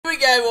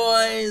G'day,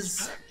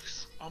 boys.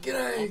 I'm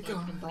G'day,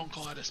 opening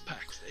bronchitis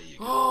packs. There you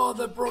go. Oh,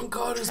 the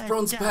bronchitis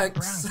bronze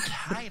packs.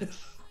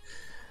 Bronchitis.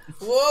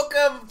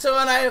 Welcome to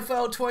an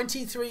AFL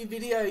 23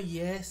 video.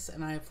 Yes,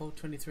 an AFL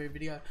 23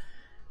 video.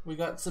 We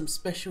got some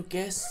special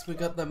guests. We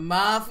got the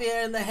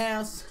Mafia in the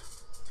house.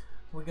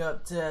 We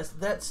got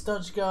that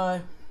Stodge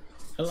guy.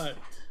 Hello.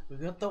 We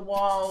got the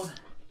Wild.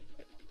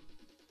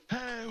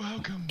 Hey,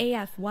 welcome.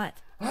 AF what?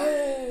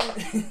 Hey.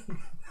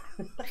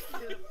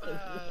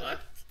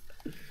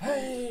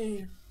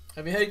 Hey.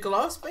 Have you heard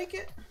Goliath speak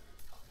yet?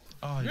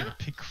 Oh, you gotta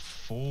pick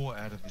 4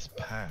 out of this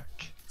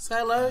pack. Say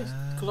hello,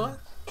 Goliath.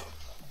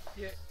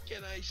 Yeah,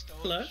 g'day, Stodge.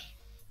 Hello.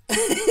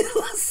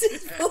 Lost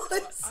his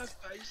voice. I've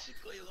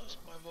basically lost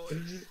my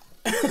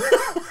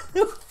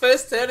voice.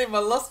 First heard him, I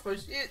lost my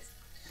shit.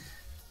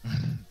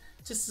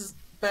 Just as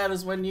bad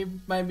as when you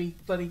made me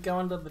bloody go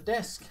under the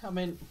desk. I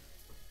mean,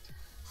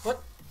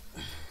 what?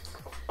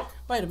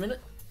 Wait a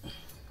minute.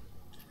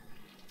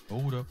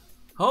 Hold up.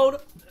 Hold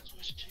up. That's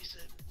what she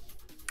said.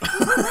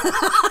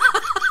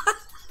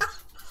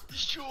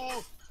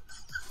 Sure.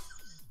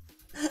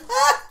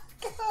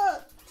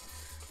 God.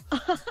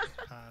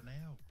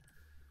 Now.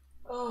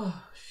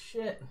 Oh,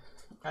 shit.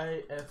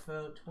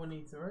 AFL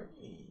 23.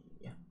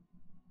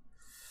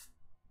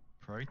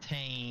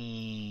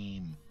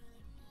 Protein.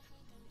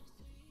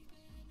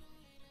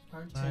 No,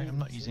 Protein I'm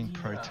not using zero.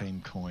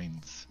 protein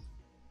coins.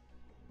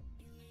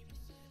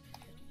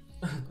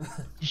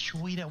 You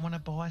sure you don't want to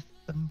buy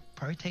some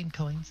protein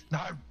coins?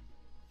 No.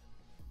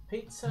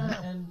 Pizza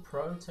and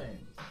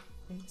protein.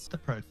 Pizza. The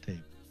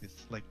protein.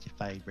 It's like your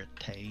favourite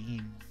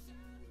team.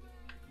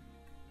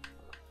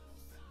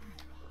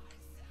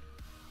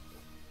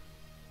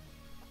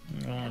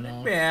 Oh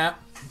no. Yeah.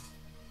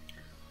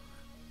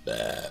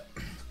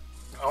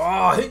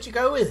 Oh, who'd you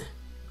go with?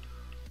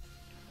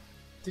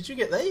 Did you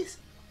get these?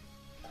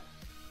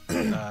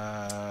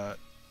 I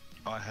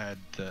had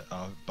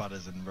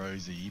Butters and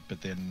Rosie,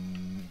 but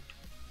then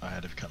I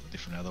had a couple of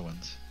different other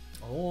ones.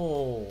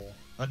 Oh.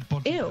 I had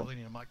Bontempelli Ew.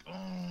 and I'm like,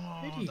 oh.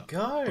 Where'd you no.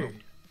 go?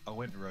 I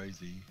went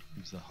Rosie.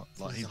 He was He's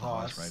he's the the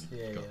highest highest. rated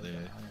Yeah, got yeah,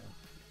 there. yeah.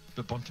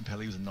 But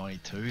Bontempelli was a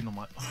 92, and I'm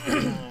like,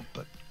 oh,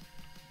 but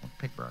I'll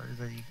pick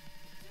Rosie.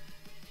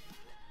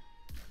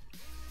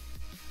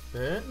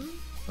 Burton?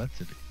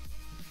 That's it.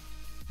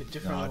 Bit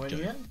different No, I'd when go-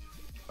 you had?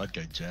 I'd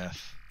go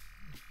Jaff.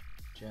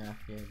 Jack,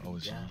 yeah. I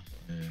was, Jack.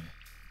 yeah.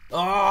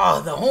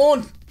 Oh, the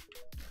horn!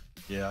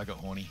 Yeah, I got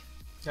horny.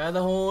 Go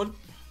the horn.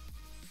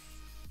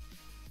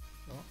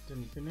 Oh,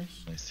 didn't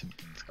finish. No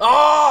symptoms.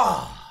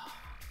 Oh!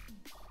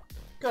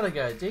 Gotta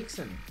go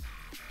Dixon.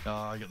 Oh,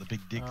 I got the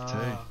big dick too.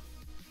 Oh.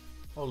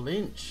 Or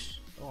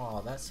Lynch.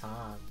 Oh, that's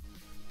hard.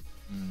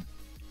 Mm.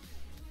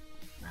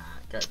 Nah,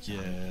 go Johnny.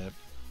 Yeah.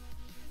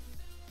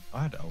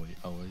 I had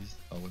Owens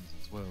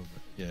as well,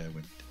 but yeah, I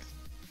went Dixon.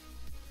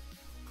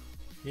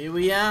 Here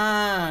we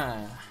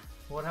are.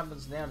 What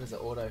happens now? Does it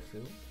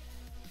autofill?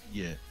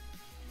 Yeah.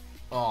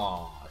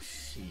 Oh,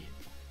 shit.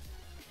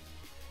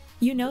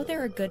 You know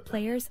there are good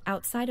players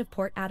outside of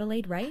Port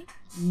Adelaide, right?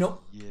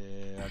 Nope.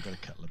 Yeah, I got a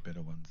couple of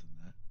better ones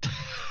than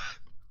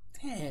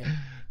that. Damn.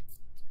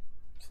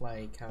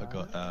 Play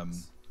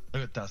cards. I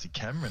got Darcy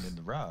Cameron in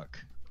the ruck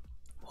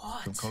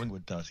What? from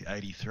Collingwood. Darcy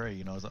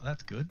 83, and I was like,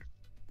 that's good.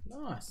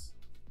 Nice.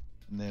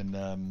 And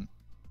then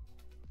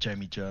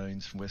Jamie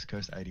Jones from West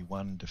Coast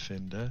 81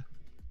 defender,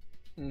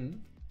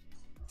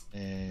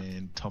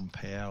 and Tom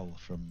Powell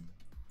from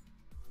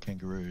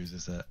Kangaroos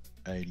is a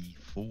 80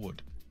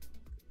 forward.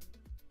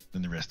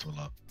 Then the rest were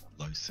like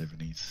low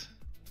 70s.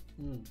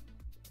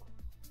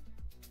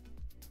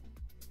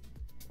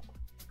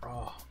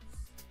 Oh,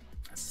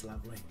 that's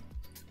lovely.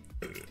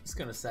 It's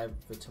gonna save it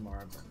for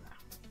tomorrow, but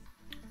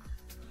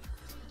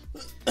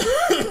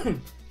no.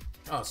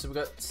 Oh, so we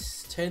got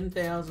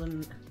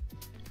 10,000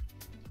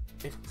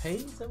 FP.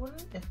 Is that what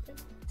it is?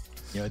 FP?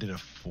 Yeah, I did a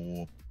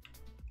 4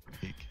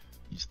 pick.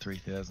 Used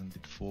 3,000,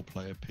 did 4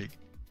 player pick,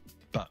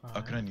 but I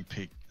could only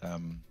pick.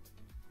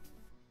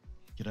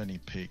 You'd only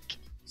pick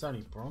It's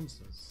only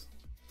bronzes.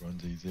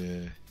 bronzies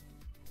there.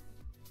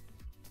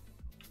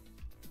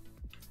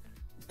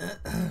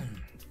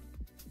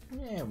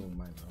 Yeah, well,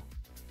 might as well.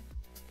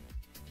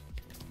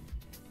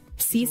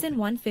 Season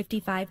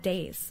 155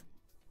 days.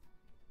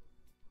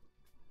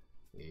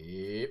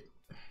 Yep.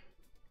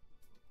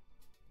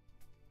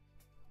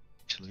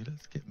 Actually,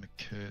 let's get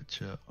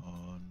McKercher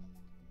on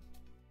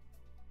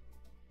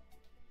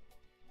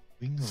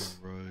wing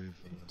or rover.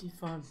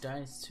 55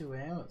 days, 2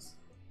 hours.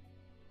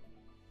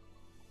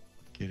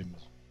 Get him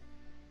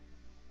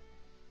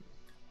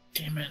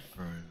Damn it.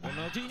 rover.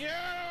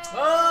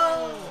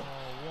 Oh!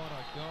 What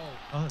a goal.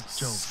 Oh, it's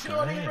Joel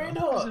Scotty Graham. Red He's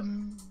Hot. a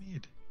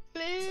mid.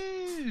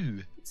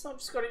 Hello. What's up,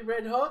 Scotty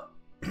Red Hot?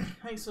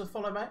 Thanks for the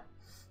follow, mate.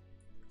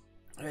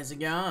 How's it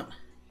going?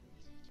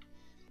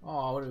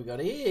 Oh, what do we got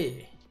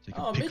here? So you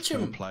can Oh, pick 4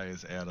 Mitchum.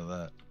 players out of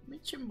that.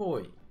 Mitchum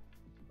boy.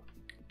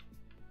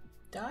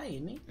 Day,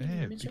 isn't he?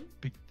 Yeah, Mitchum?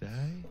 big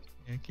day.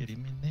 Yeah, get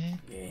him in there.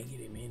 Yeah, get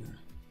him in.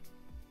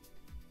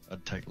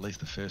 I'd take at least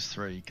the first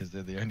 3 because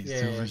they're the only Yeah,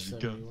 silvers you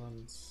so got.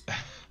 ones.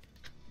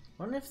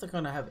 wonder if they're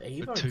gonna have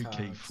Evo Got two cards.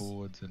 key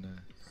forwards and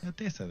a. I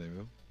dare say they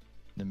will.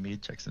 The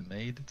mid, Jackson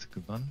Mead, that's a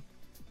good one.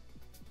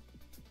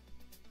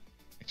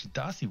 Actually,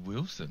 Darcy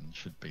Wilson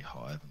should be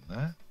higher than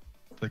that.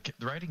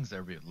 The ratings are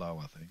a bit low,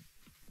 I think.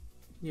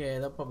 Yeah,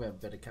 they'll probably have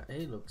better card.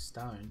 He looks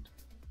stoned.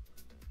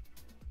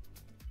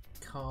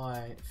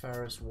 Kai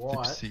Farris Tip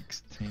White.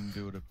 6 team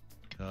builder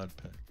card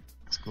pack.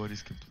 Squad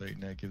is complete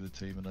now. Give the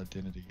team an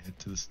identity. Head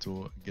to the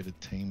store and get a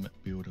team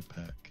builder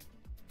pack.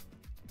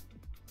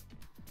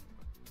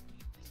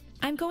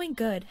 I'm going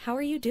good. How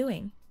are you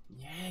doing?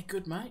 Yeah,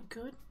 good mate,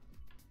 good.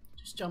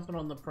 Just jumping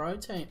on the pro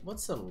team.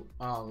 What's the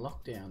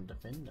lockdown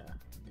defender?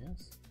 I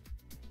guess.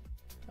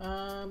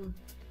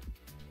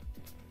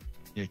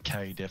 Yeah,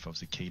 K Def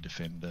obviously key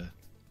defender.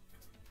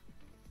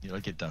 Yeah,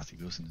 I'd get Darcy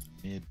Wilson as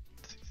a mid.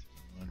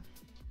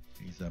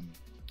 6'1".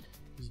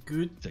 He's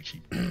good.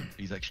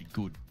 He's actually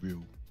good,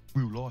 real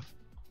life.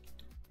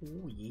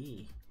 Oh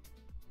yeah.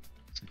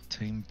 So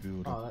team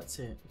builder. Oh, that's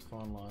it.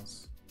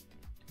 Finalise.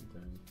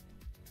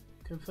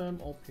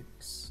 Confirm all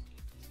picks.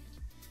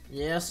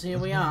 Yes, here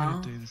we I'm are.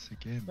 gonna do this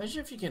again. Imagine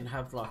if you can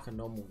have like a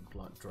normal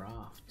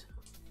draft.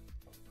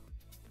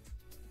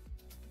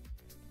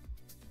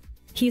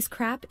 He's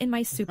crap in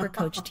my super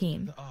coach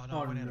team. Oh no,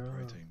 I went out of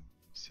pro no. team.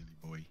 Silly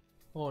boy.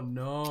 Oh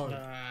no.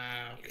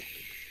 Ah,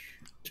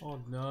 Oh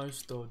no,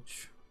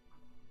 Stodge.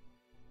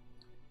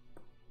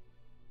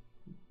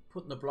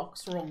 Putting the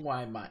blocks the wrong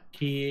way, mate.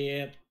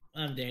 yep,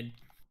 I'm dead.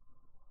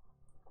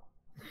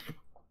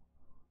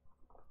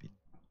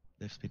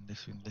 Left spin,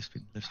 left spin, left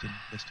spin, left spin,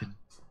 left spin.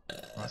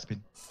 Right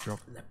spin, drop.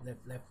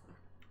 Left.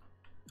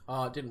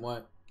 Oh, it didn't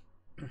work.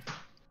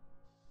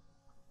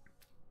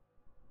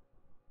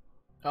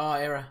 Oh,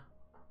 error.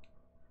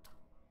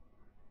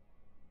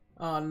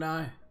 Oh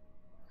no.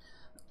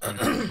 Okay,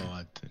 get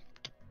out of it.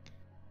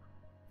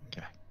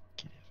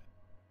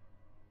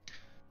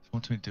 So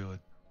wants me to do a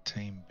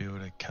team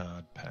builder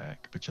card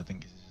pack, which I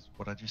think is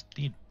what I just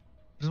did.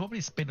 Does want me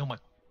to spend all my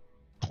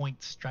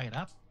points straight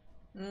up?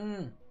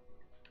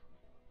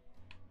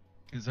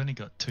 It's only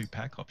got 2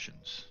 pack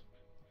options.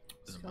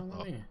 What's going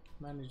on here?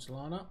 Manage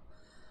lineup.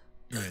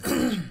 Yeah,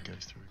 it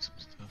goes through some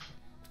stuff.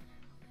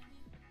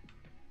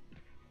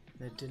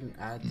 They didn't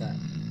add that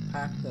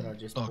pack that I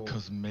just Oh, bought.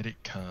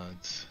 cosmetic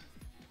cards.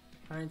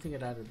 I don't think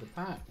it added the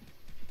pack.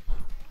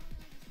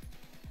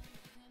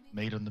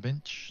 Meat on the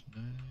bench?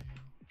 No.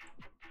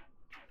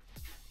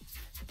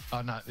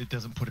 Oh no, it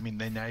doesn't put them in.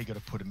 Now you got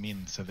to put them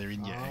in, so they're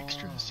in your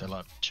extras. So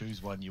like,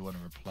 choose one you want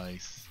to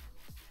replace,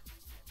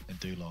 and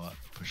do like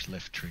push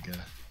left trigger.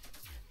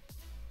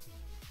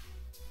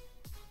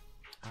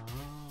 Oh.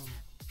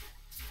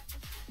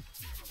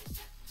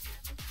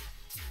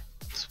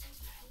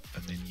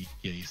 And then you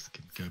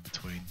can go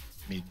between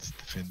mids,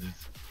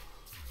 defenders,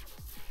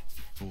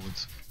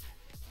 forwards.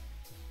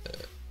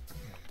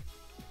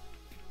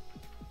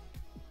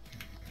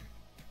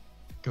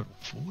 Got all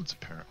forwards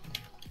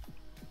apparently.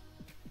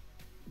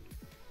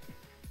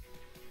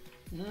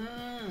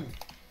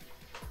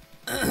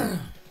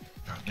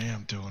 Right now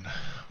I'm doing.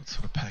 What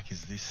sort of pack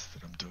is this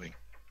that I'm doing?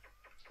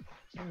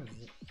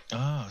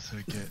 Ah, so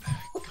we get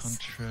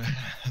contract.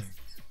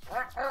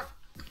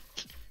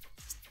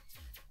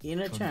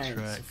 Interchange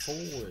Contracts,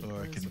 forward. or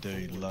I Where's can the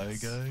do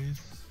forwards? logos.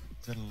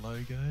 Is that a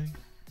logo?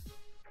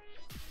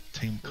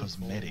 Team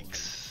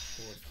Cosmetics.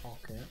 Forward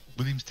pocket.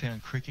 Williamstown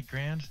Cricket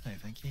Ground. No,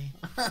 thank you.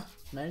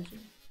 Imagine.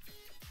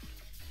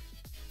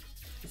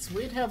 It's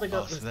weird how they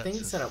got so the that's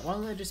thing a- set up. Why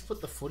don't they just put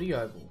the footy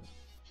oval?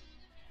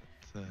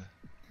 So,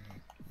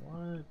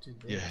 Why do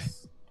Yeah.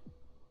 this?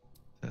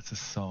 that's a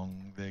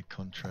song. Their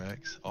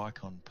contracts.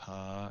 Icon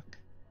Park.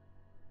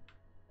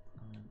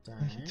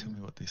 Can you tell me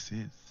what this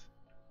is?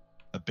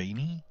 A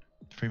beanie?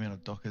 Fremantle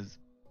Dockers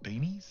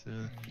beanies?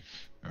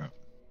 Alright.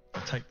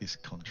 I'll take this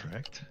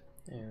contract.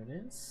 There it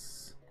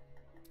is.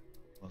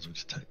 Might as well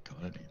just take.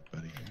 I don't need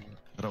buddy.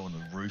 I don't want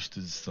a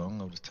Roosters song.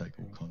 I'll just take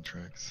all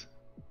contracts.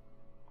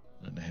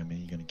 I don't know how many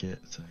you're gonna get,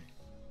 so.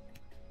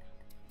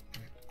 I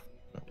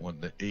don't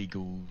want the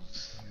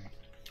Eagles.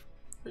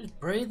 Who's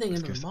breathing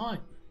Let's into the go mic?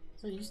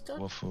 So you start.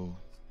 Waffle.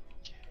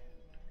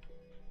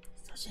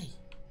 Dodgy.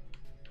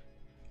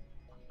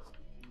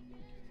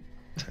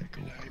 Take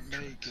all Hey, me,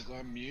 contracts. because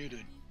I'm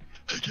muted.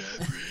 I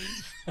can't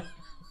breathe.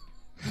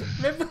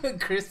 Remember when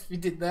Crispy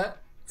did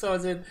that? So I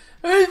said,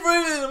 "Who's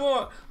breathing in the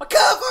mic? I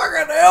can't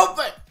fucking help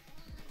it.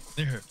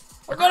 There.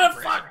 I gotta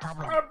Breathing fuck.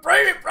 problem. I gotta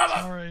breathe it, brother.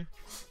 Sorry.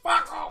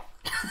 Fuck off."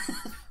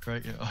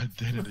 Great your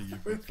identity, you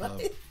big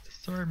club.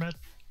 Sorry, Matt.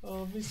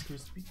 Oh, Miss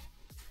Crispy.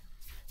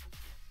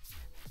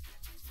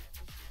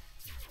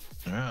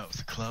 Alright, what's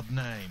the club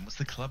name? What's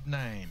the club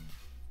name?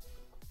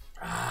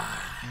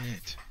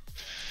 Shit.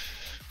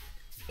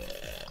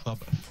 Club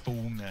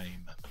full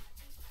name.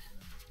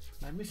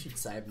 Maybe we should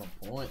save my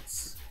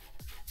points.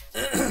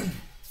 But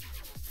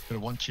I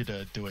want you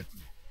to do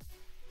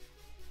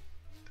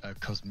a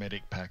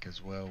cosmetic pack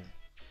as well.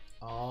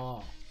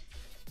 Oh.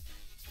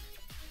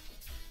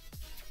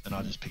 And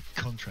I just picked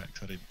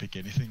contracts. I didn't pick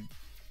anything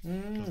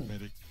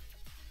cosmetic.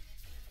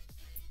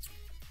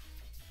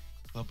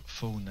 Club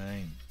full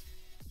name.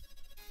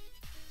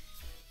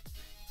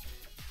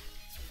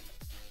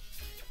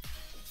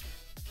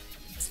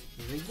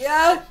 Here we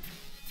go.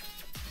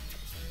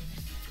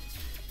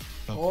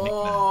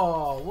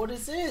 Oh, Oh, what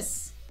is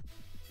this?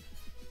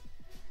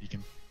 you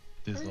can.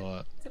 There's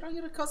like. Did I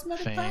get a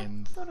cosmetic pack?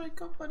 Fans. Thought I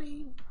got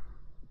buddy.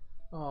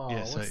 Oh,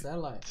 Yeah, what's that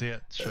like? See,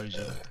 it shows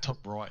you the top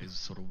right is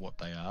sort of what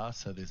they are.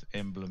 So there's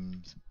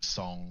emblems,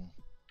 song,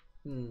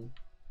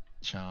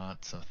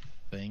 chants, I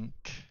think.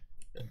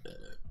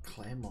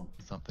 Claremont.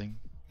 Something.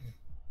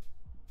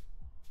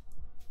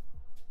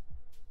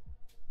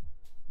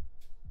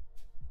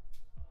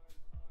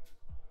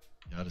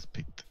 Yeah, I just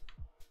picked.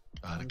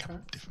 I had a couple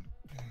of different.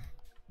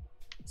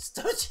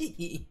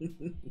 Stodgy.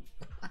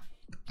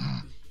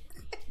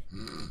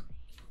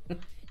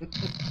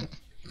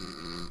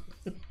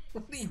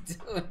 What are you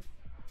doing?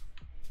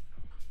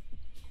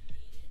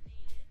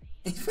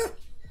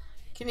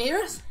 Can you hear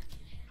us?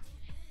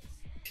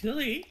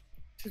 Chili.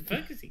 She's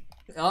focusing.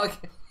 Oh,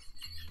 okay.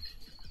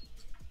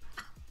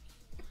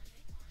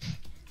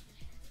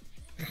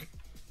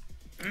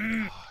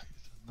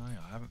 No,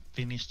 I haven't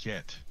finished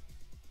yet.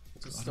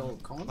 Just all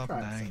contracts,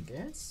 I name.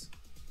 guess.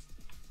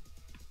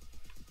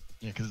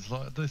 Yeah, because it's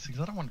like those things.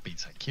 I don't want to be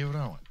so cute. I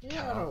don't want.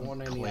 Yeah, I don't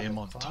want any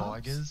Claremont other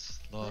clubs. Tigers.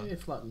 Like, Maybe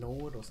if like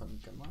Norwood or something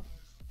come up.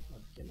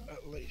 Like, you know.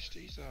 At least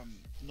he's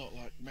not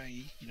like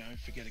me, you know,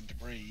 forgetting to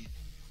breathe.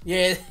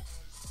 Yeah,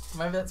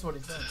 maybe that's what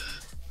he's done.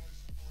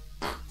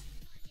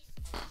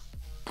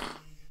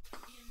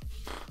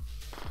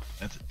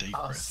 that's a deep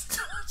Oh, breath.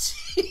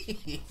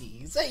 Stodgy.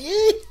 Is that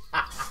you?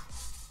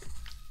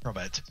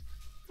 Robert.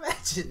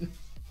 Imagine.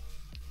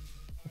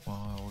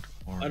 Wild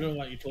I Warrior. don't know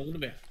what you're talking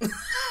about.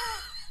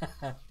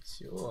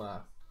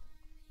 Sure.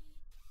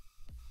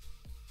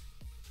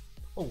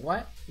 Oh,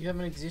 what? You have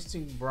an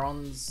existing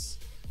bronze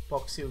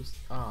box seal.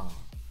 Oh.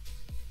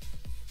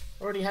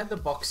 Already had the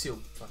box seal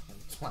fucking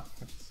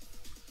plans.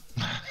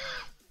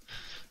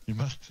 You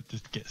must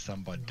just get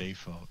some by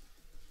default.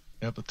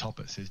 At the top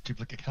it says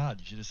duplicate card.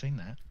 You should have seen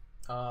that.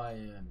 Oh, yeah, I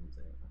didn't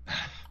see it.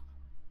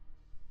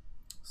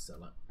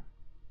 Sell it.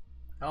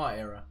 Oh,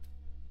 error.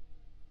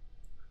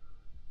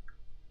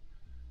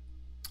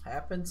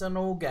 Happens in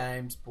all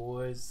games,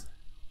 boys.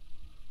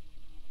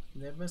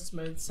 Never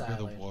smooth We're the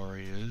sailing.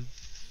 Warriors.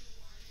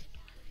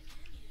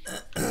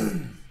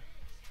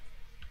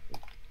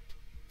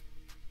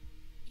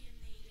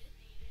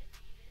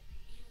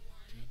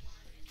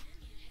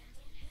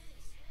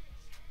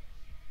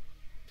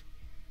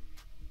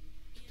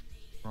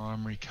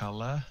 Primary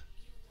colour.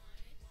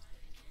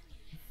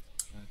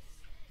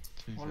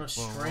 On a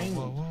string,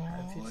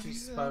 have 50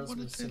 disposals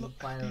with a single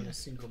player in a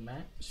single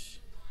match.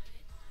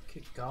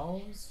 Kick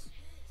goals.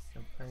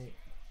 Complete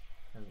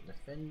as a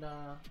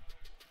defender.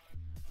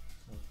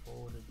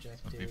 Forward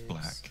It'll be objectives.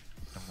 black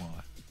and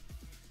white.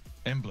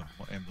 Emblem.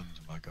 What emblems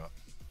have I got?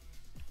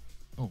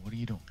 Oh, what are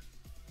you doing?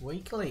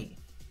 Weekly.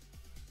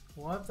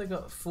 Why have they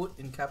got foot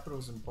in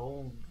capitals and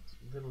ball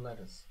in little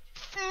letters?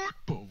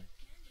 Football.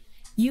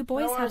 You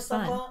boys No, have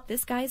fun. Summer.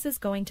 This guy's is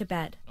going to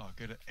bed. Oh,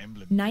 go to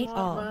emblem. Night Night,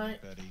 all.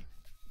 mate. Buddy.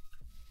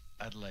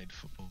 Adelaide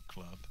Football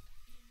Club.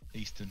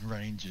 Eastern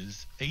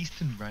Rangers.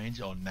 Eastern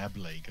Range. Oh, NAB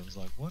League. I was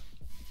like, what?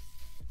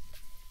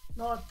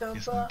 Not the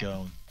Guess I'm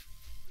going.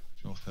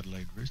 North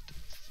Adelaide Roosters.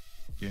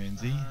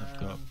 Guernsey. I've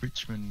got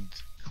Richmond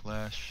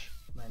Clash.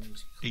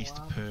 Managed East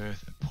club.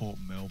 Perth and Port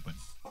Melbourne.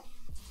 What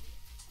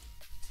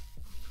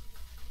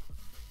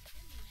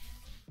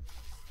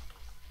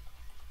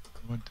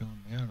am I doing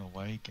now? An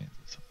away Guernsey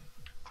or something.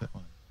 That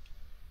one.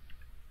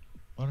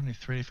 I don't need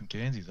 3 different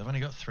Guernseys. I've only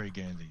got 3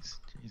 Guernseys.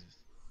 Jesus.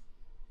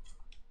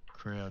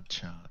 Crowd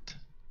chart.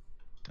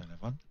 Don't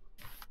have one.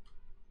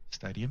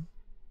 Stadium.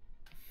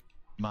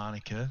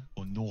 Manica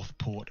or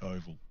Northport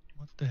Oval.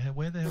 What the hell?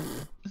 Where the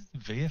hell? This is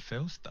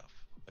VFL stuff,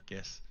 I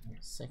guess.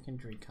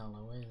 Secondary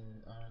colour. Where is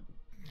it?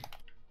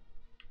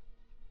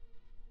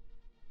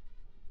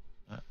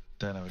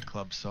 Don't have a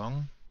club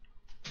song.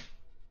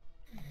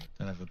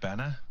 Don't have a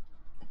banner.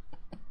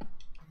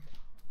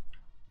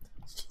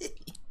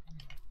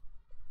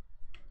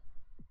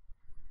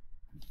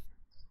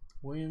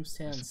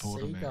 Williamstown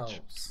Supporter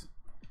match. Seagulls.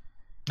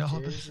 Oh,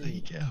 the Jersey.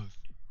 Seagulls.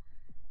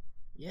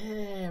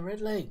 Yeah,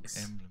 Red Legs.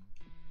 Emblem.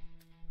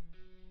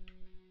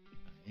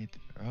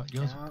 Right,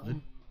 yours are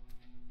good.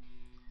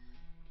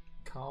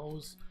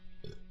 Coles.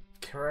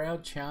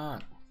 Crowd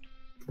chant.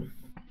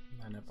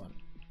 No one.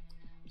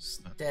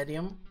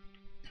 Stadium.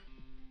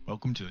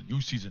 Welcome to the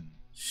new season.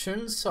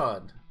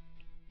 Shunsod.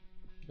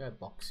 Go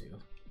box you.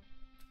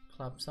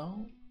 Club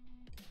song.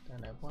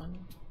 Don't have one.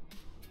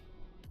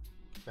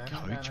 Banner,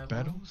 don't Coach have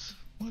battles?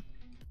 What? one.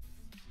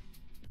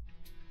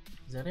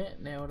 Is that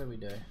it? Now what do we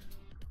do?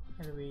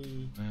 How do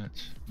we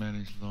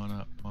Manage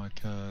lineup, my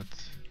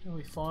cards,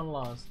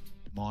 finalise?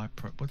 my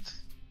pro.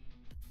 What's.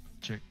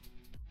 Check.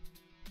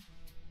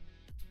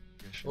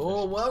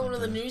 Oh, welcome to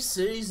the new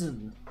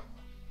season.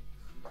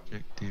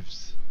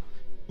 Objectives.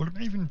 What am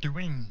I even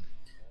doing?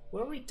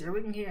 What are we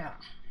doing here?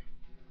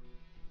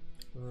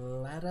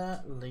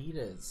 Ladder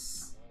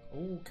leaders.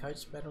 Oh,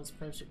 coach battles,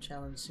 premiership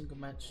challenge, single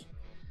match,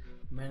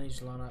 manage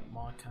lineup,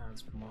 my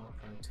cards, my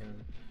pro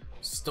team,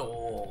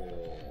 store.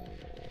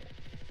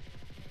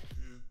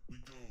 Here we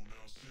go,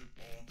 now sip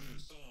on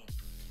this.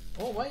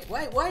 Oh,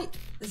 wait.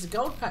 There's a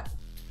gold pack.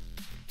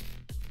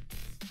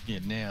 Yeah,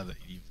 now that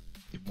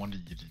you've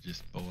wanted you to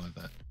just buy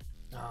that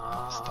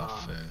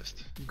stuff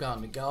first. I'm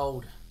going to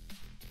gold.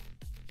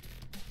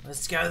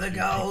 Let's go the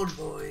gold,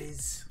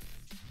 boys.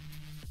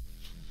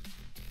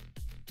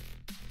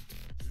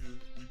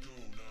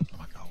 Oh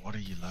my god, what are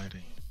you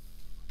loading?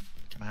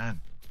 Come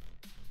on.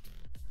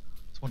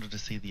 Just wanted to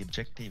see the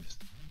objectives.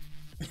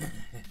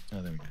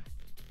 Oh, there we go.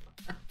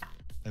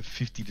 Have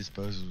 50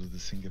 disposals with a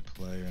single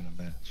player in a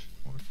match.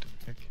 What the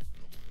heck?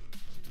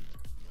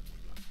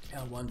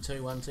 Oh, 1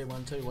 2 1 2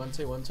 1 2 1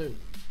 2 1 2.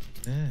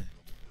 Yeah.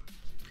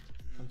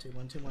 1 2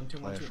 1 2 1 2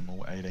 1 Player 2. from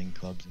all 18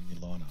 clubs in your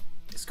lineup.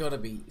 It's gotta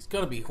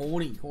be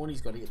Horny.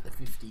 Horny's gotta get the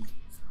 50.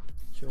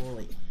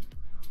 Surely.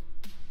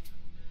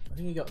 I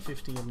think he got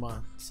 50 in my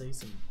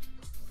season.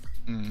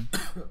 Mm.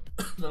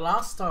 The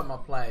last time I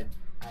played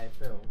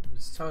AFL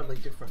was totally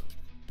different.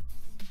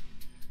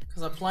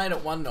 Because I played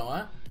it one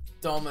night,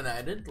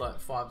 dominated like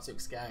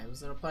 5-6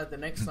 games, and I played the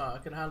next night, I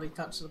could hardly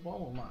touch the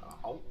ball. I'm like,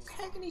 oh,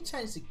 how can you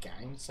change the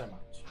game so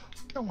much?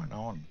 What's going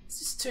on? Is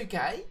this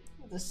 2K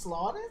with the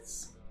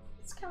sliders?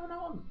 What's going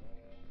on?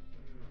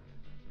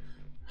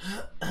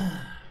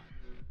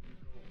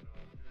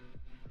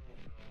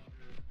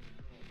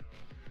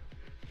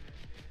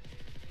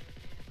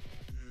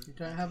 You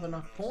don't have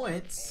enough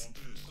points.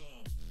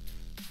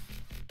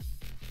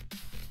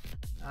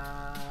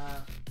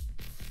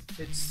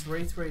 It's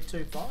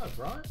 3325,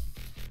 right?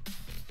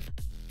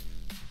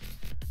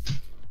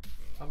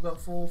 I've got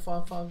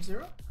 4550.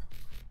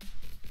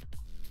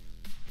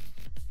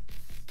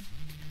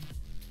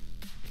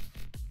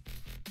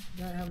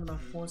 You don't have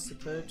enough points to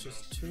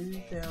purchase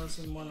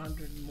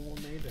 2,100 more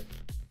needed.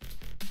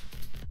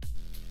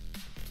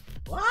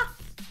 What?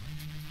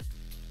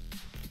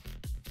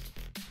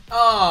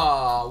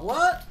 Oh,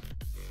 what?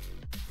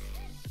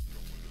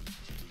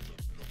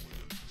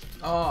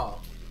 Oh.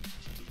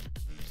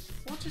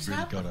 What just Really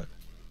happened? got it.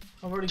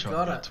 I've already Tried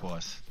got to do it.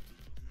 Twice.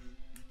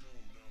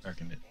 I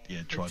reckon it.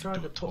 Yeah, tried to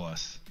do it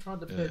twice. Tried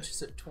to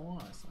purchase it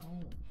twice.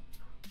 Oh.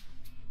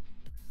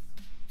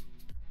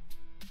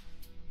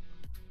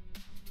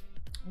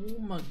 Oh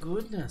my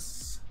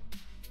goodness.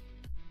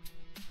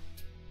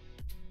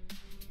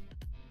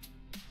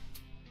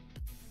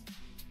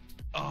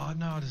 Oh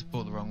no, I just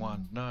bought the wrong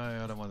one. No,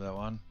 I don't want that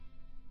one.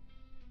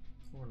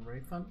 Want a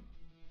refund?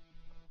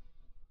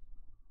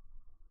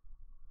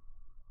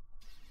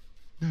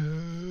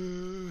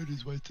 No, I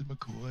just wasted my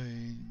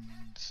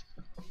coins.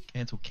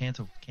 Cancel,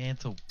 cancel,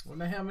 cancel.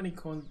 Wonder how many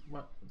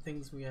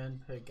things we earn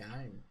per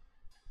game.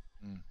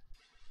 Mm.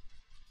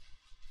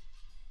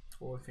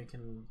 Or if you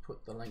can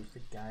put the length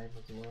it gave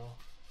as well.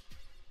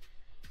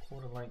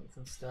 Quarter length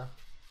and stuff.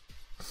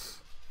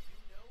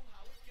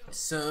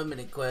 So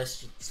many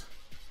questions.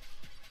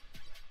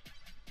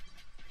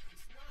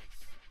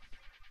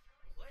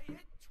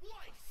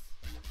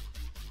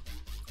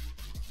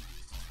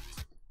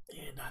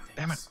 Yeah, nothing.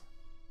 Damn it.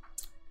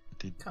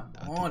 Come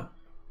I on. did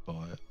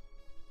buy it.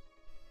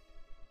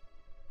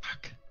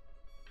 Fuck.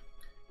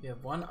 You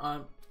have one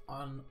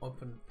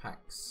unopened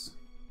packs.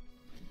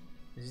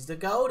 This is the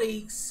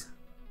goldies.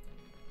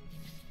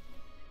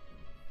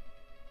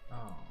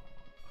 Oh.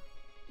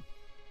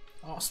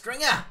 Oh,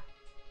 Stringer!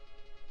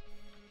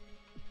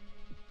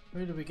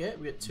 Who do we get?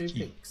 We get 2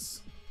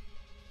 picks.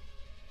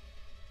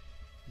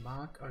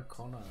 Mark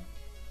O'Connor.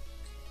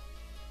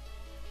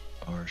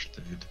 Irish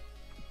dude.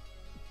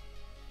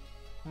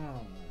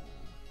 Oh.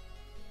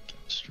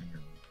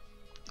 Stringer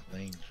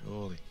clean,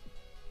 surely.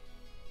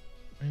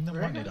 I mean, they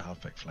might need a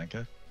halfback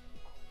flanker.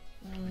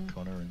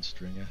 Connor and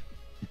Stringer.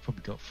 You've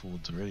probably got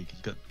forwards already. Cause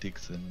you've got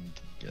Dixon.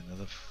 Can you get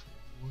another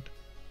forward?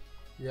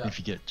 Yeah. If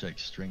you get Jake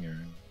Stringer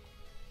and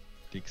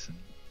Dixon.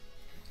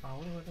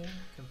 Oh,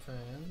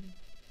 confirm.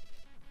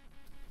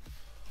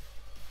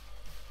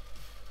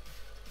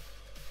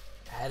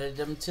 Added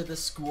them to the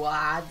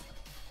squad.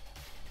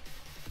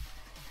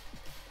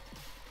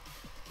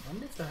 I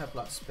wonder if they have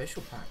like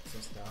special packs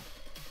and stuff.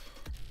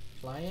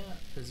 Player,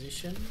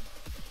 position.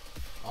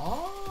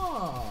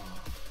 Oh!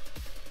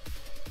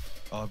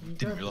 I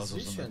didn't realise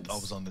I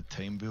was on the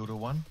team builder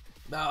one.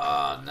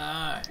 Oh no!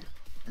 I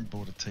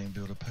bought a team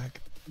builder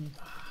pack.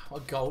 A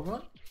gold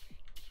one?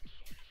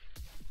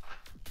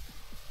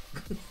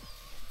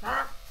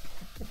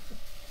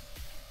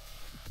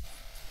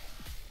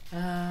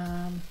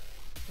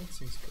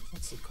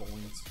 What's the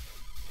coins?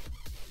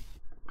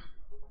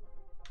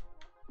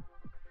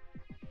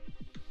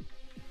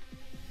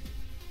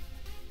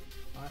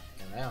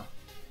 Fucking hell.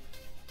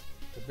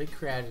 The big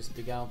creators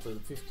be going for the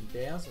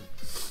 50,000.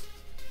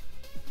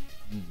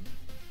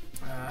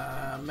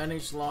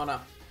 Managed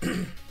lineup.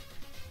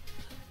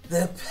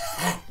 The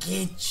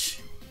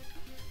package.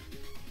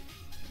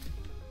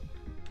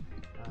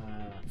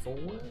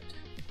 Forward.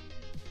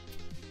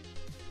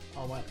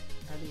 Oh wait,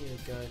 how do you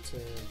go to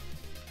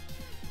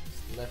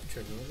left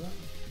trigger? Was it?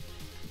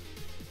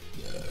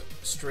 Yeah.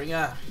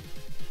 Stringer.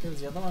 Who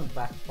was the other one?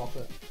 Back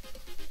pocket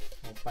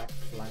or back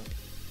flank.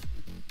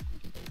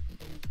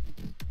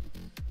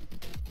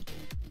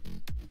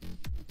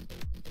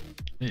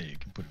 Yeah, you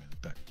can put him in the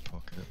back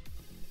pocket.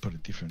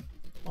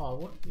 Oh,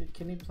 what?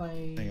 Can he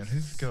play? Hang on,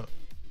 who's got?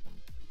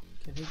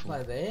 Can he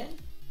play there?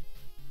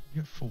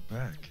 You got full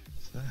back.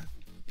 What's that?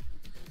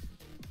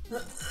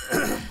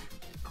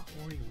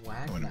 Corey I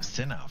want Wagner. him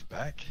centre half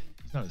back.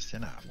 He's not a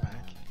centre half Nah.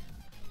 back.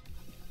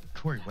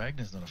 Corey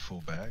Wagner's not a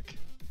full back.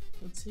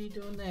 What's he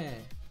doing there?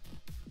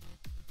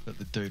 But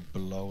the dude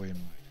below him.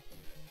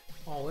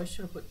 Oh, where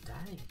should I put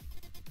Dave?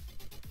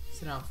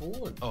 Centre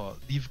forward. Oh,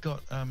 you've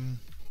got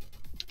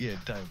yeah,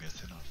 Dale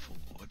gets centre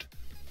forward.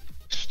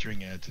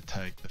 Stringer to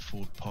take the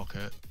forward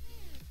pocket.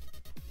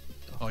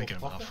 Oh, you get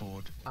him half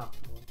forward. Half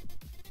forward.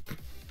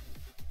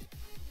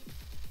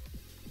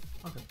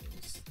 I can do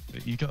this.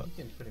 But you got. You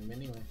can put him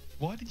anywhere.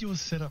 Why did yours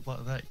set up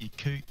like that?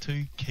 Your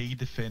two key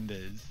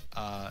defenders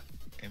are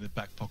in the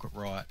back pocket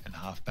right and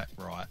half back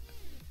right.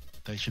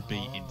 They should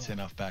be in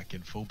centre half back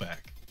and full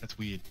back. That's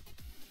weird.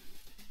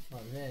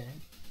 Right there.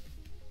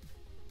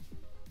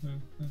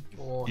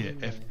 Or Yeah, him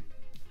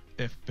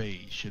there.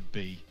 FB should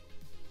be.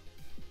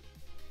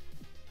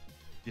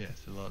 Yeah,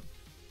 it's a lot.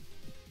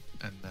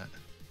 And that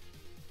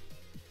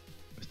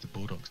Mr.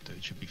 Bulldogs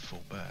dude should be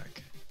full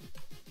back.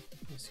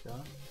 This guy.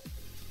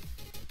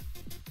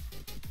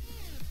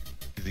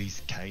 Because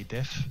he's key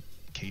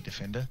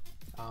defender.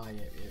 Oh,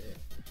 yeah.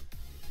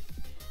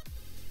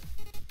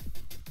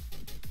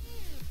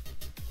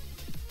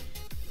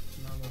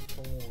 Another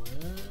forward.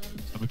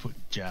 And we put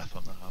Jath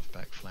on the half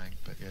back flank,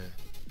 but yeah,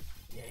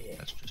 Yeah.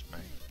 that's just me.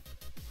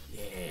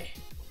 Yeah.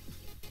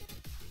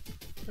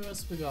 Who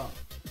else we got?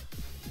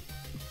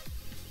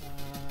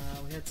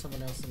 We had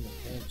someone else on the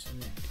bench,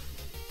 didn't we?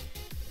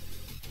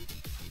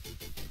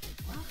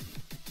 What?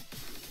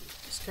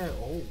 Just go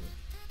all.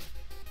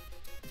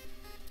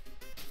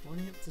 Why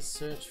do you have to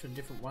search for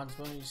different ones?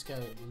 Why don't you just go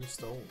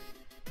list all?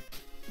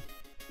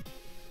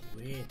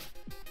 Weird.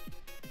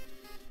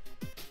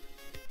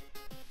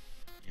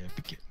 Yeah,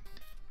 begin.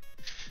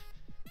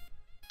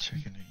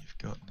 Checking who you've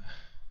got.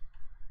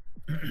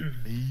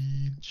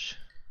 Bench.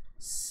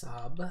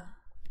 Sub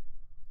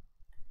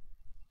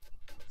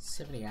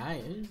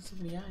 78. Who's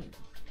 78?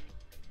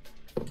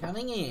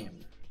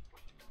 Cunningham.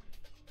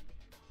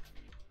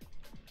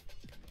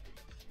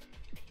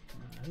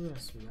 Who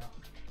else we got?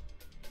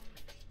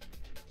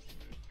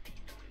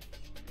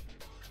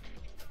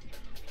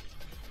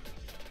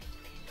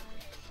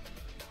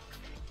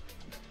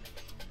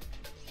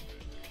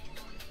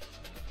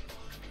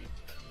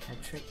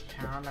 Patrick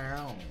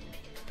Parnell.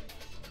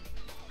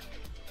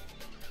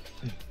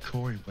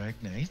 Corey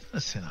Wagner. He's not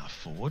a centre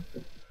forward.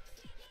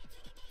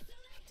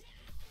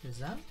 Who's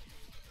that?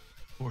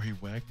 Corey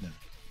Wagner.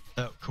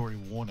 Corey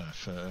Warner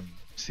for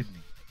Sydney.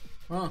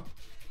 Oh,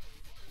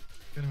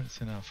 Got him at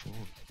centre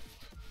forward.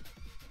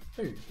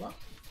 who? What?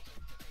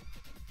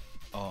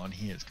 Oh, on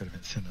here it's got him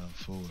at centre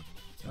forward.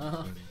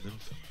 Uh-huh. Bloody little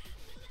fella.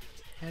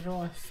 How do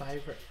I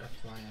favourite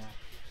a player?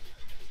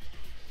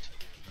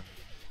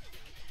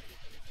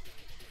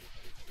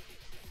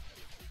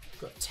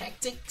 Got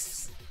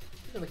tactics.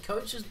 Look at the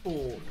coach's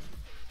board.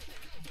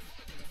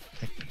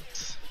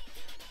 Tactics.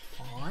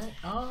 High,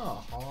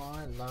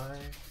 high, low,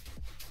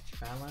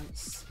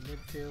 balance,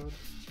 midfield,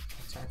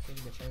 attacking,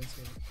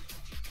 defensive.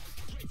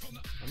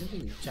 I don't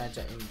think you change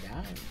that in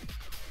game.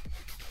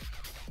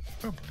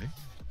 Probably.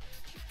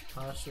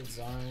 Partial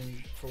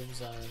zone, full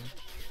zone,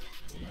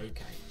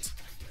 locate.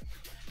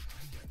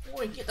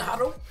 Boy, get the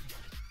huddle.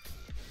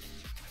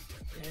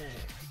 Yeah.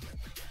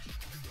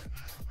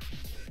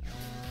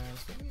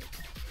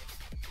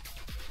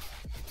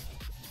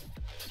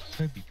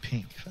 Toby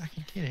Pink.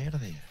 Fucking get out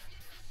of there.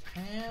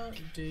 How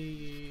do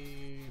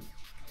you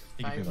You can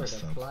be my favourite a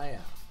sub. player?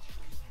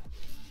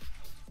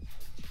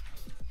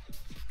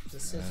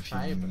 This says If you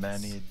favourites.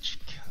 manage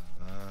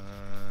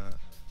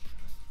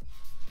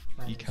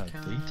Manage card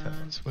card.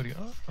 details. What do you?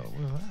 Oh, what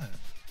was that?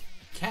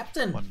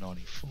 Captain.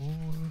 194.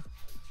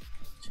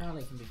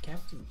 Charlie can be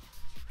captain.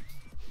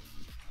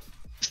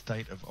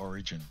 State of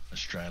origin,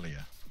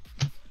 Australia.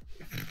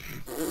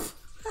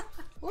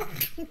 What?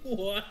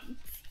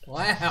 Wow.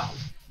 Wow.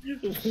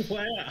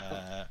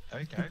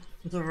 Okay.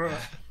 Right.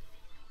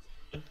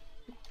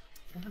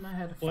 I don't know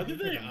how to Why did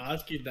they favourite him.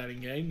 ask you that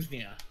in games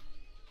now?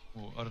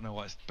 Well, I don't know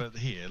why, but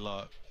here,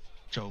 like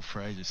Joel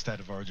Fraser, State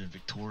of Origin,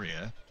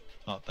 Victoria,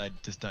 like they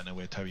just don't know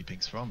where Toby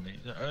Pink's from.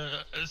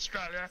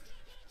 Australia.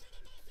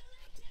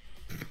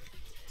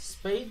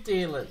 Speed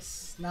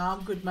dealers. Nah,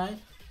 I'm good, mate.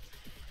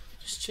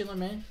 Just chilling,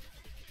 man.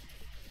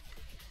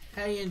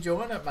 How you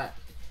enjoying it, mate?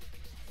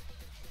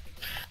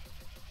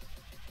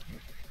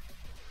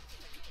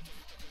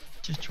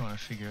 Just trying to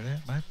figure it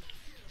out, mate.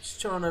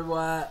 Just trying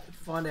to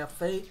find our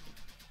feet.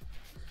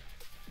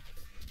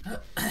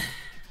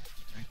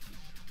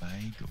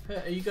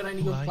 Bagel. You got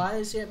any good Play.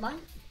 players yet, mate?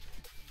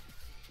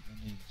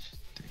 Manage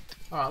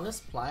Alright, let's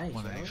play.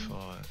 shall we?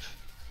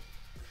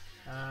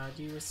 185.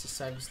 Do you wish to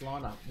save his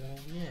lineup? Well,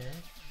 yeah.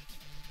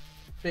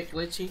 Bit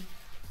glitchy.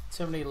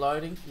 Too many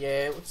loading.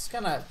 Yeah, it's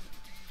gonna.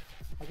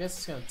 I guess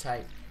it's gonna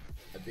take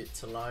a bit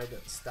to load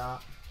at the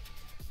start.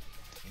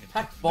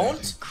 Pack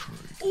Bont.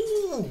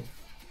 Ooh!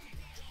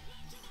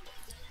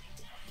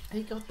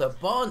 He got the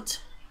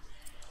Bont.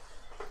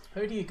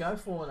 Who do you go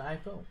for in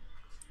April?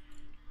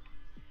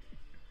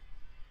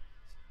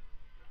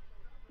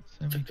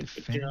 many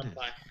defenders.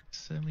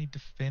 So many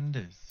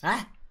defenders.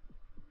 Huh?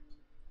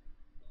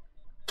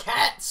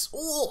 Cats!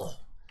 Oh!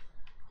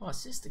 My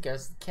sister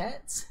goes to the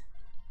Cats.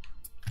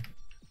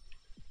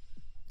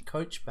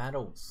 Coach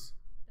battles.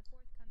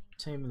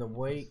 Team of the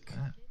week.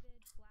 What's that?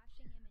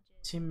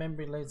 Tim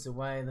Membry leads the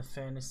way, the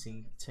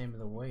fantasy team of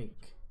the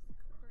week.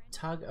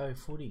 Tug O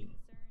Footy.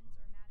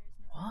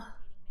 What?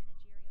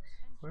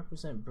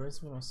 Represent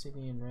Brisbane or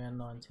Sydney in round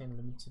 19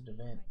 limited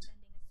event.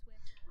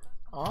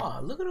 Oh,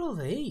 look at all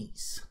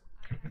these.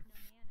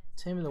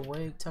 Team of the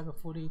week, Tug O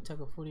Footy,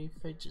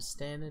 features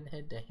standard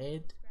head to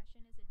head.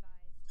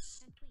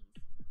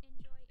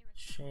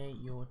 Share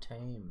your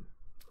team.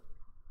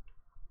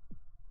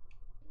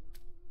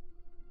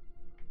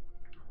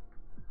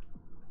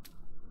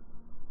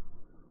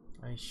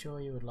 Are you sure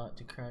you would like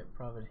to create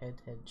private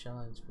head-to-head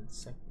challenge for the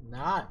second?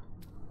 No!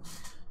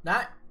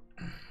 No!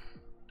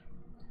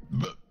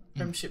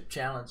 Premiership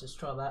challenge, let's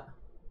try that.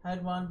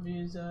 Had one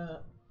viewer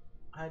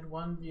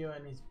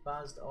and he's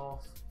buzzed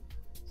off.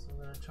 So I'm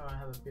gonna try and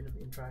have a bit of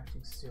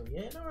interaction still.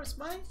 Yeah, no worries,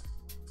 mate.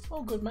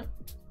 All good, mate.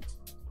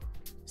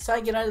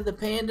 Say good day to the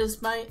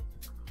pandas, mate.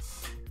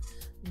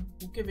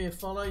 We'll give you a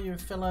follow. You're a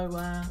fellow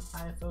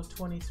AFL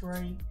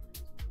 23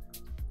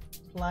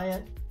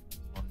 player.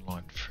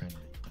 Online friendly.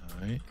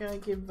 Alright. Go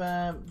give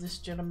this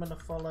gentleman a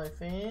follow,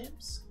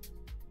 fams.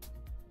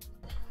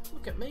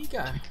 Look at me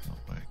go. Click not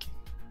working.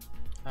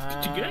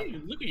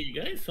 Look at you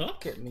go,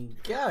 Sock. Look at me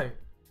go.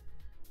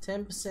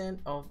 10%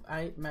 of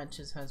 8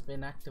 matches has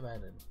been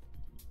activated.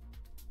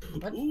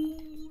 What?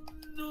 Ooh,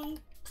 no.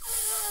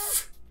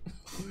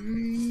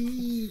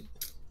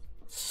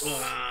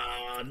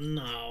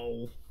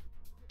 No.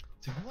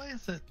 So why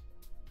is it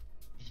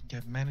you can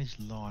go manage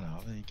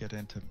lineup and you get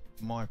into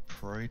my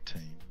pro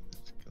team?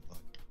 It's got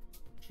like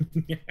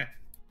Yeah.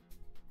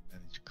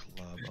 manage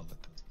club, oh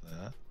that does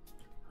that.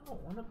 I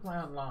don't want to play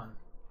online.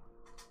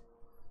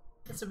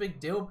 It's a big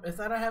deal. If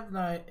they don't have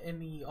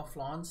any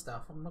offline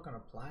stuff, I'm not going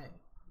to play.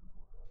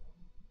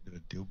 Bit of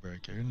a deal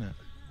breaker, isn't it?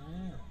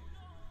 Yeah.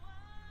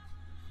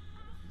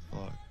 It's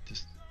like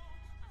just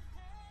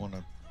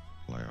wanna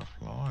play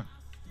offline.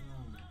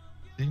 Mm.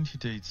 Didn't you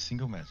do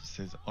single match? It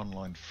says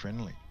online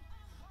friendly.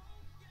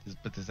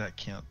 But does that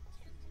count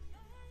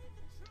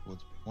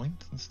towards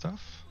points and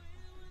stuff?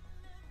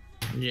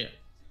 Yeah.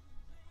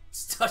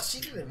 Stop, she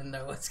didn't even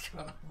know what's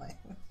going on, mate.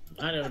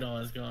 I don't know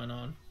what's going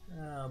on.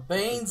 Oh,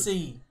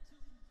 Beansy.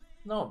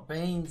 Not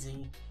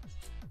Beansy.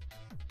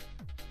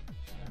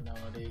 I have no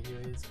idea who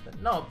he is,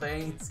 but not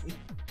Beansy.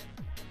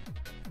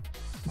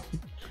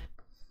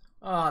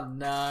 Oh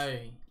no.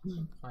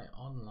 Play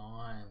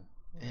online.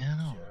 What a Yeah,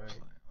 no. joke.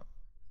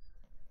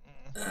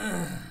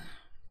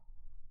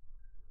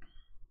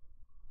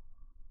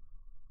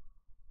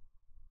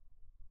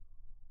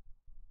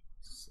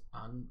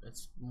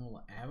 It's more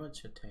like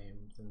amateur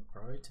team than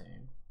pro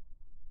team.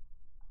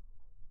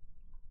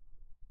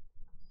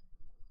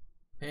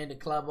 Panda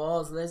Club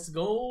Oz, let's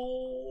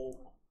go!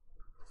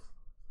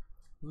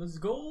 Let's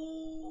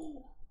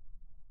go!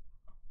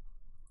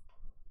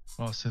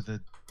 Oh, so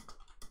the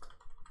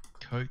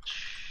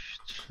coach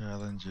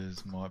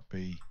challenges might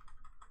be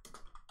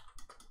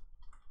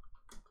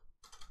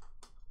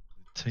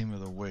the team of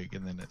the week,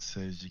 and then it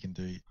says you can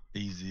do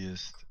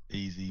easiest,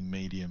 easy,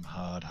 medium,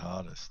 hard,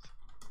 hardest.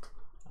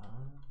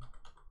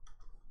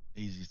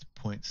 Easiest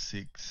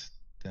 0.6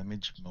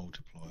 damage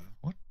multiplier.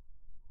 What?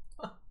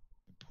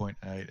 0.8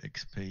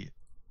 XP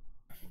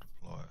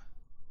multiplier.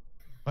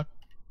 What?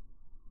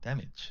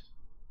 Damage?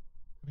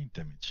 What do you mean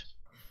damage?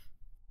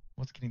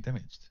 What's getting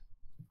damaged?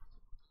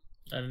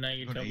 I don't know,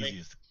 you Not tell me.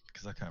 easiest,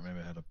 because I can't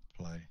remember how to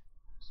play.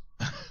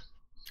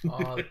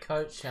 Oh, the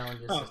coach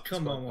challenges. Oh, is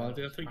come on, Scott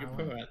Walter. I think you're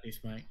Bowles. pro at this,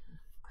 mate.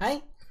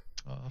 Hey?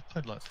 Oh, I've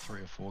played like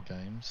 3 or 4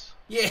 games.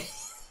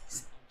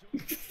 Yes!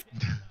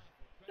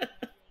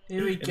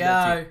 Here we And go.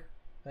 that's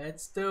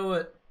Let's do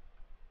it.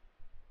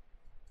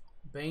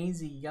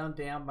 Beansy, going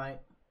down, mate.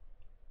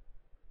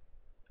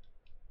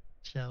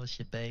 Show us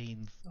your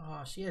beans.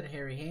 Oh, she had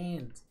hairy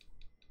hands.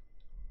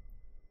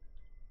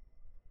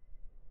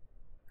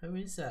 Who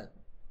is that?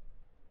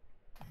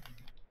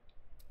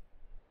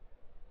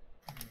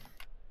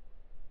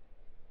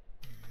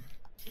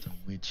 Some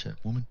weird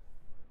shaped woman.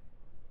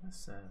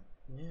 What's that?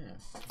 Yeah.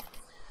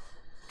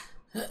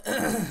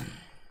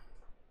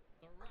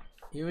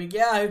 Here we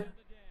go.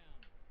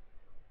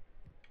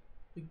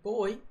 Big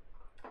boy.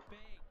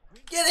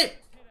 Get him!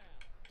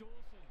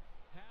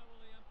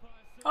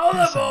 Oh,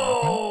 the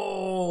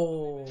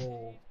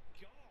ball!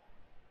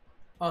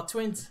 Oh,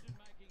 twins.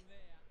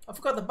 I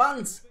forgot the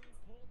buns.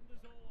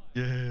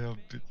 Yeah, I'm a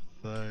bit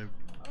the same.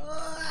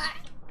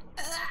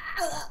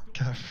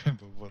 Can't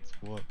remember what's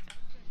what.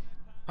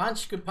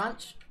 Punch, good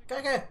punch.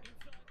 Go, go.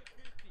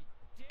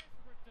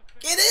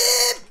 Get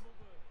him!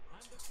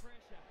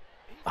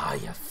 Oh,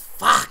 you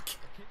fuck.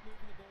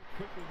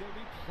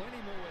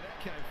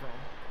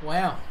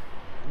 Wow.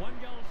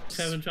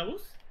 Having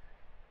troubles?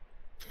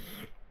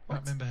 I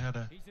don't remember how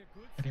to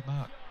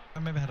mark. I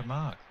remember how to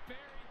mark.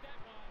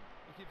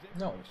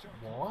 No,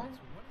 why?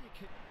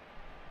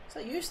 Is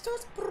that you,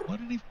 Stott? Why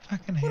did he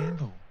fucking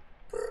handle?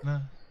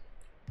 No.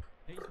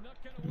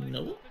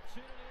 No.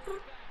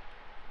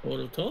 I would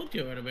have told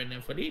you I would have been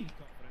there for it.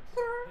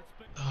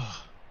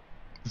 Oh,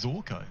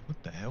 Zorko,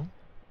 what the hell?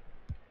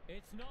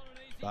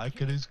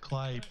 Back at his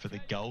clay for the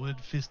Golden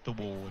Fist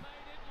Award.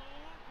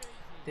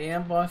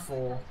 Down by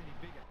 4.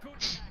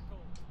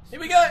 Here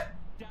we go.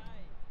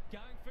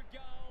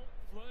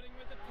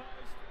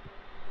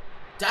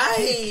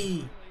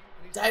 Day.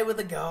 Day with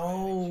a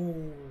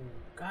goal.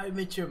 Go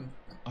Mitchum.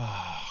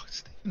 Oh,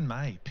 Stephen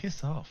May,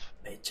 piss off.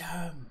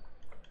 Mitchum.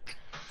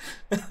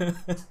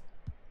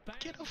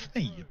 Get off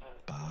me, you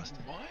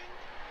bastard. Why?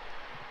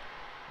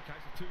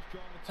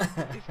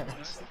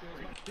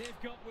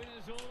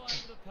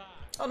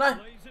 Oh no.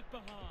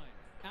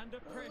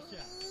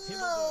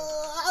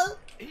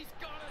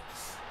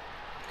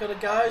 Gotta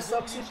go,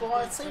 Soxy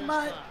boy. See you,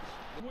 mate.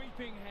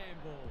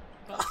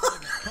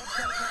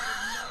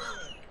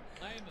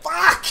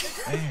 Fuck!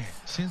 Man,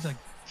 as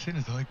soon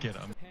as I get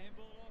him.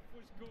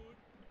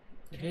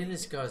 You hear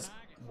this guy's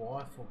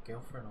wife or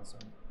girlfriend or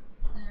something?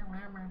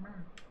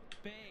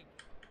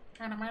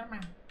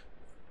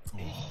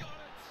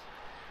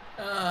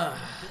 Oh,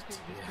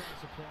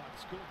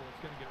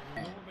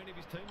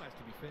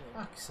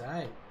 Fuck's sake.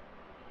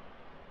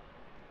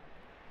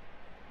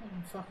 I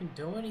didn't fucking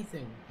do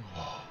anything.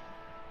 oh.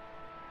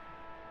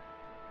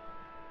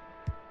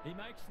 He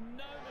makes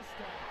no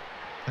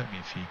mistake. Took me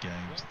a few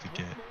games to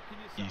get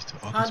used to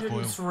it. I can spoil.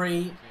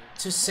 103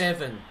 to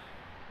 7.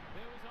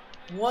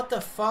 What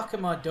the fuck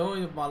am I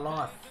doing with my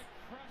life?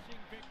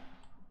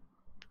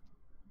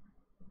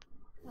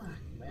 Fuck,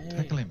 man.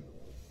 Tackle him.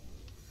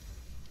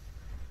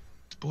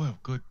 Spoil,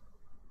 good.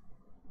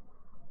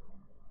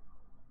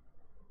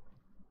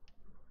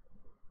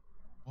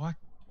 Why?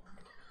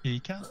 Yeah, you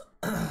can't.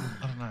 I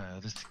don't know.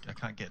 I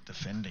can't get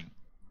defending.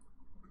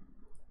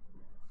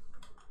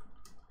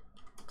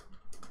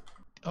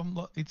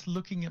 It's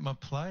looking at my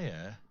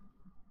player,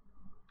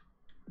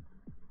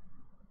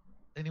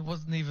 and he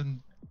wasn't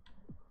even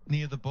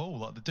near the ball.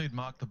 Like the dude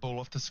marked the ball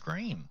off the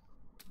screen.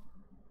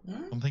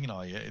 I'm thinking,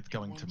 oh yeah, it's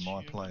going to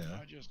my player.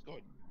 I just got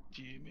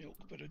deer milk,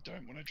 but I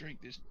don't want to drink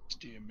this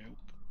deer milk.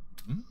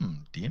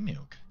 Deer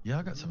milk. Yeah,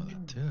 I got some of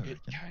that too. I It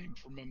reckon. came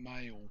from a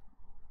male.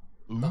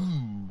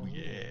 Ooh,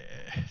 yeah,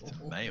 it's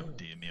a male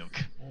deer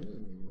milk.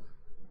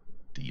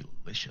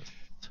 Delicious.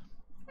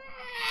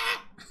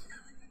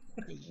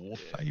 War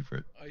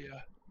favourite. I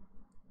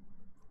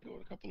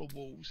got a couple of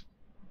wolves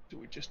that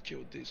we just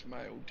killed this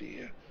male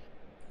deer,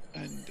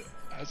 and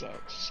as I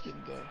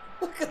skinned the.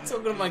 Look at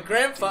talking to my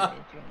grandpa. Deer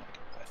milk, and I'm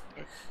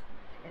like,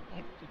 I don't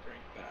want to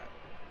drink that.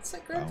 What's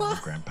that, Oh, Grandpa?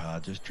 grandpa,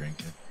 just drink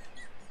it.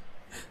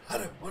 I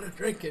don't want to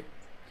drink it.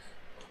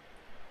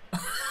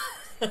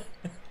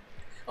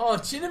 Oh,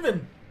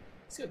 Ginnivan.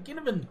 He's got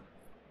Ginnivan.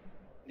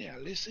 Now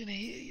listen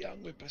here, young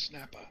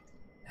whippersnapper.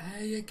 How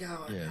you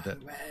going, Yeah,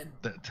 young man?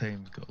 that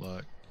team's got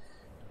like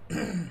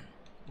More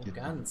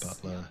guns.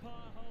 Butler,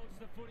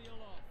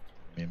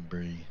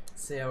 Membry,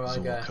 See how I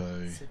go.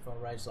 Zorko. See if I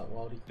rage like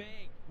Waldy.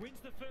 Wins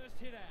the first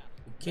hit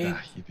out. Kick.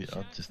 You bit.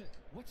 I'd just.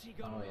 What's he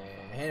got Oh on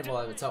yeah, handball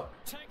over the top.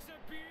 Takes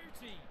a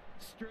beauty.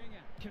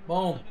 Stringer can Boom.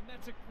 run, and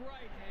that's a great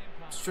hand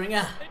pass.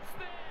 Stringer. It's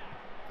there.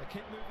 They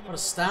keep moving the What ball. a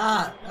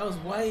start. That was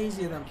way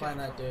easier than playing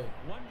that dude.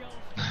 One goal,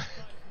 no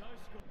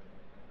score.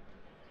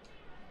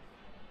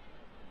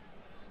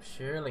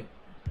 Surely.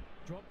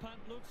 Drop punt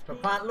looks The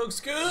good. punt looks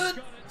good. Got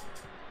it.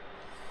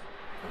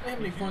 I wonder how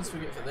many points we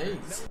get for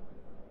these.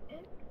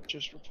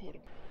 Just report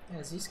him.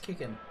 How's this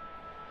kicking?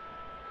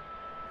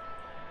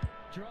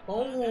 Drop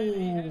Oh. punt, and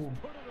he has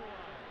put it away.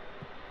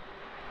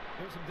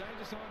 There were some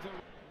danger signs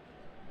already.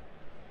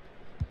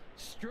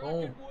 Struck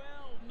Oh. it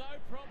well, no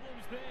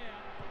problems there.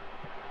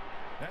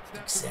 That's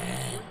now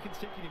Sam. 3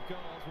 consecutive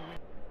goals will win.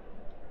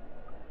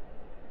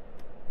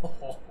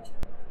 Oh.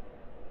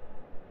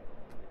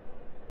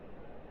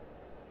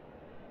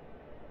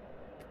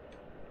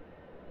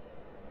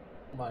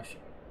 Motion.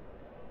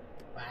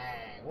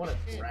 Bang. What a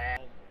drag.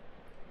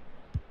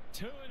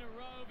 2 in a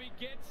row, he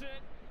gets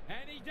it,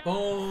 and he does.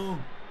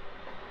 Boom.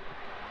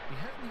 He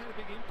hasn't had a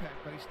big impact,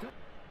 but he's still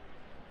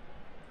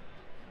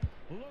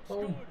looks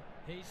Boom. good.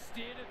 He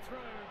steered it through.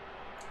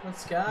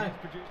 Let's go. He's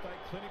produced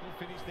a clinical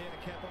finish there to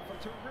cap off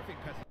a terrific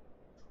pass.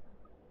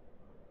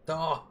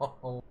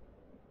 Oh.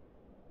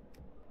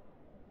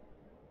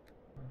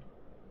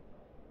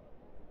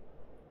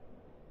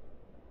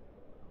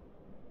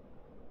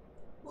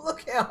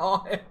 Look how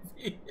high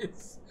he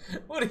is.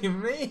 What do you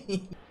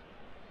mean?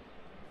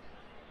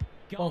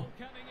 Goal Oh.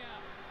 coming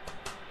up.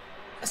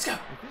 Let's go.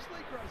 If this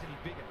league grows any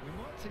bigger, we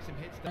might see some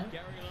head start.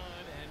 Gary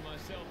Lyon and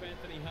myself,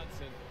 Anthony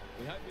Hudson.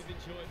 We hope you've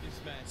enjoyed this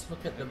match. Let's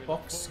look at the And we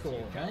box look score,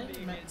 forward to you eh?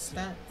 competing Max against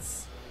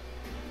stats.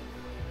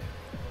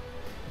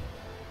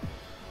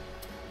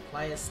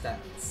 Player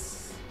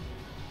stats.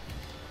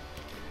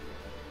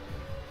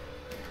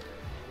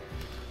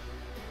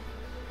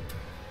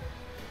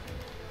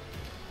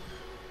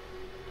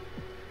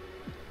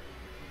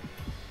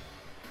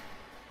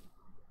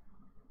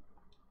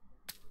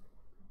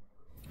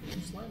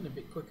 It's loading a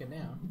bit quicker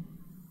now.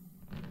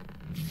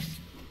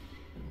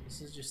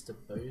 This is just a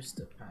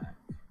booster pack.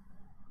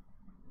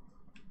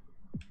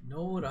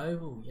 Nord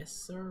Oval, yes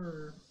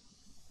sir.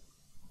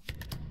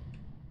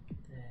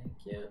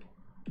 Thank you.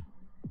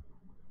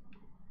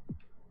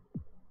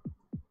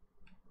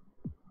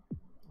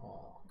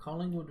 Oh,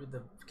 Collingwood with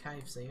the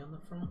KFC on the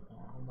front.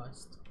 Oh,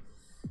 almost.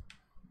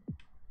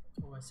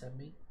 Almost had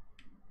me.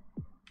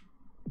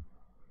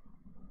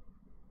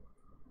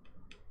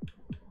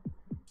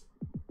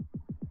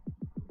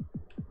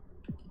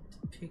 Get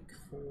to pick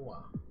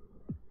 4.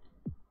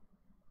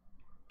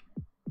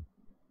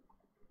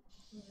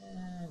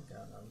 Yeah, go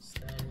another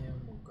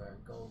stadium. We'll go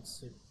gold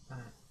super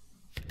pack,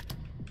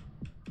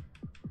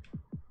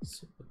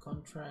 super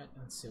contract,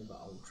 and silver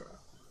ultra.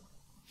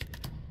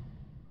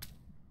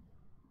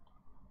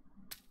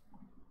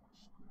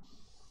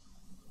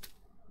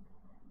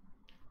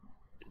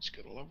 It's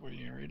gotta love when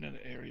you're in an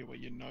area where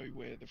you know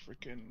where the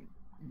freaking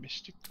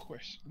mystic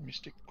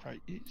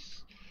crate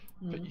is,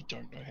 but you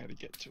don't know how to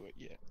get to it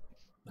yet.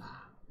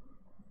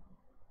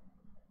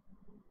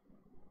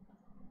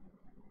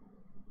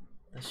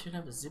 They should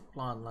have a zip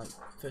line like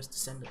First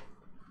Descendant.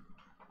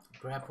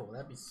 Grapple,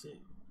 that'd be sick.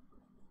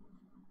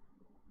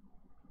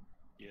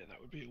 Yeah, that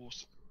would be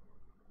awesome.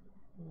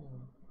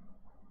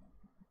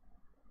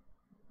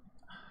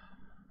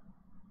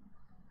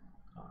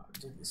 I'll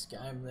do this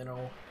game, then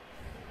I'll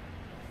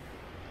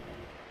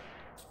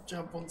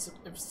jump on some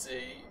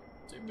FC,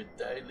 do my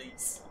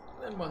dailies,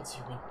 and then once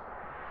you win.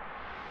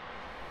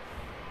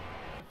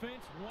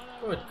 Defense,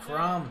 Good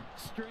crumb.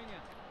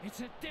 Stringer. It's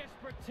a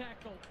desperate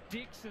tackle.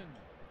 Dixon.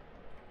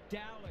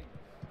 Dowling.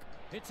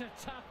 It's a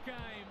tough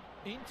game.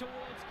 In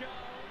towards goal.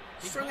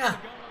 Stringer. Goal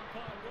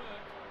umpire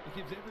work. He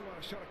gives everyone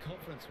a shot of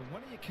confidence when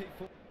one of your key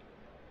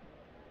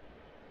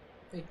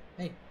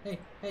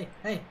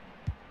Hey.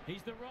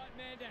 He's the right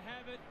man to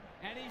have it,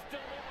 and he's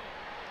delivered.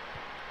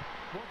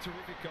 What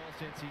terrific goal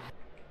sense he.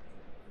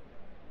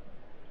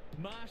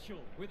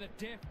 Marshall with a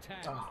deft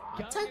tap. Oh,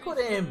 Going tackled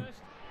his him.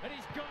 first, and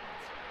he's got it.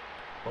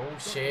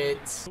 Bullshit.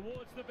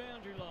 Towards the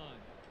boundary line.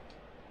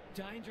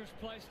 Dangerous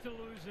place to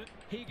lose it.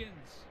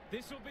 Higgins.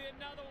 This will be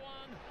another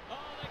one. Oh,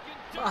 they can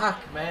do Fuck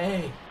it.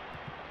 me.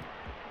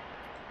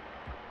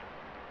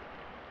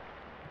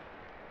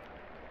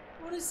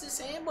 What is this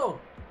handball?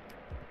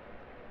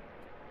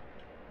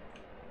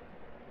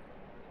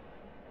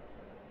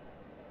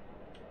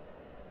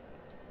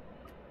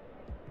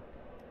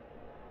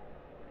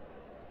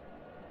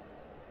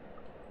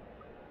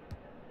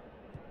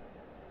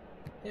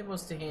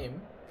 Handballs to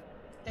him.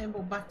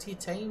 Handball back to your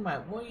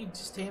teammate. Why are you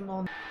just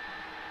handballing?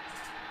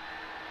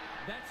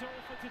 That's all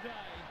for today.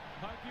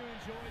 Hope you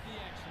enjoyed the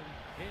action.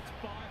 It's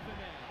bye for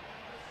now.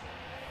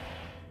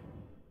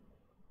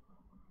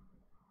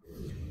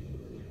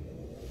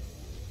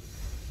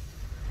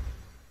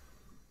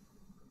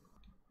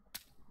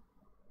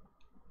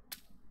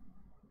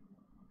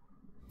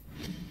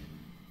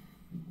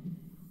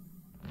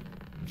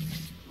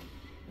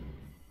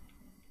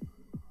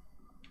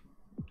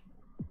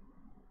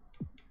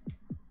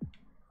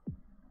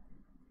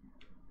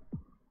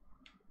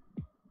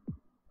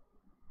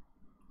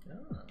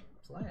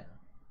 Player.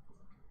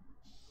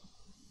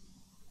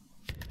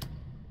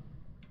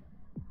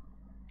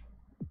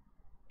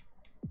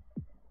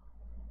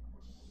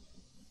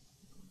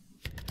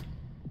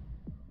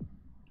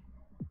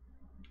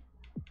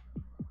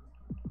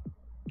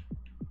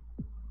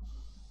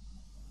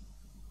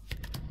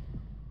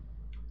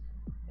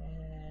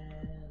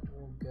 And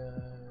we'll go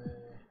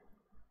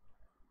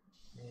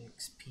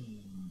XP.